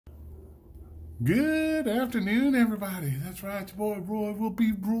Good afternoon, everybody. That's right, your boy Roy will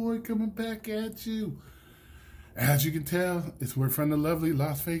be Roy coming back at you. As you can tell, we're from the lovely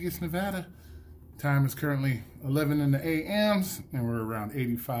Las Vegas, Nevada. Time is currently 11 in the a.m.s, and we're around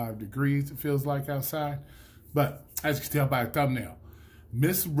 85 degrees, it feels like outside. But as you can tell by the thumbnail,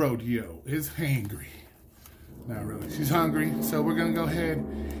 Miss Rodeo is hangry. Not really, she's hungry, so we're gonna go ahead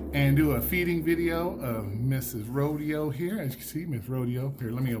and do a feeding video of Mrs. Rodeo here. As you can see, Miss Rodeo, here,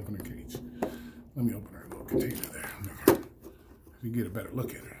 let me open her cage. Let me open her little container there. So you get a better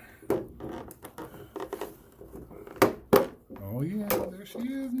look at her. Oh yeah, there she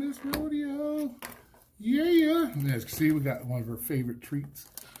is, Miss Rodeo. Yeah. And as you can see, we got one of her favorite treats.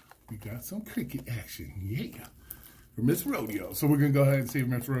 We got some cricket action, yeah, for Miss Rodeo. So we're gonna go ahead and see if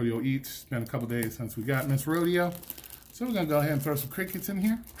Miss Rodeo eats. It's been a couple days since we got Miss Rodeo. So we're gonna go ahead and throw some crickets in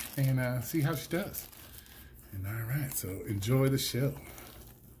here and see how she does. And all right, so enjoy the show.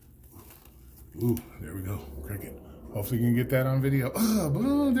 Ooh, there we go, cricket. Hopefully you can get that on video. Oh,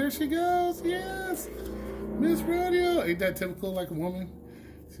 boom, there she goes, yes. Miss Rodeo, ain't that typical like a woman?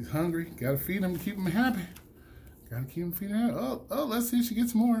 She's hungry, gotta feed him to keep him happy. Gotta keep him feeding her. Oh, let's see if she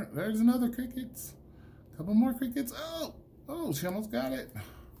gets more. There's another crickets. Couple more crickets. Oh, she almost got it.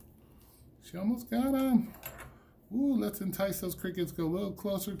 She almost got them. Ooh, let's entice those crickets, go a little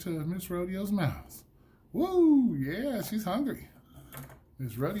closer to Miss Rodeo's mouth. Woo, yeah, she's hungry.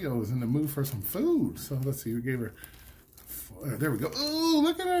 Miss Rodeo is in the mood for some food. So let's see, we gave her, there we go. Oh,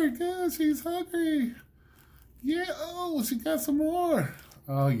 look at her, good, she's hungry. Yeah, oh, she got some more.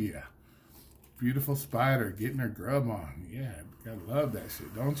 Oh yeah, beautiful spider getting her grub on. Yeah, gotta love that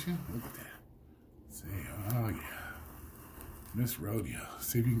shit, don't you? Look at that. See, oh yeah, Miss Rodeo.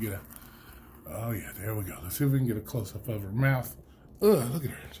 See if you can get a, oh yeah, there we go. Let's see if we can get a close-up of her mouth. Ugh, look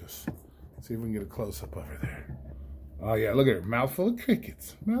at her, just see if we can get a close-up of her there. Oh yeah, look at her, mouthful of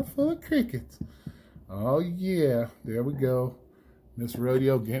crickets. Mouthful of crickets. Oh yeah, there we go. Miss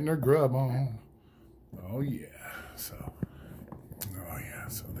Rodeo getting her grub on. Oh yeah, so, oh yeah,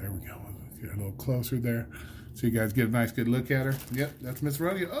 so there we go. Get a little closer there so you guys get a nice good look at her. Yep, that's Miss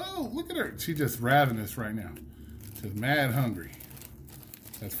Rodeo. Oh, look at her. She's just ravenous right now. Just mad hungry.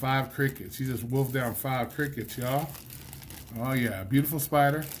 That's 5 crickets. She just wolfed down 5 crickets, y'all. Oh yeah, beautiful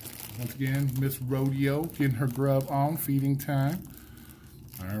spider. Once again, Miss Rodeo getting her grub on, feeding time.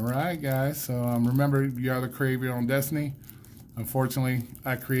 All right, guys. So remember, you are the creator of your own destiny. Unfortunately,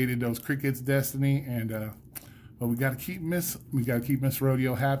 I created those crickets' destiny, and but we got to keep Miss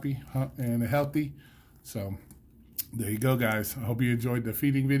Rodeo happy and healthy. So there you go, guys. I hope you enjoyed the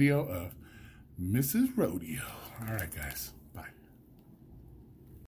feeding video of Mrs. Rodeo. All right, guys.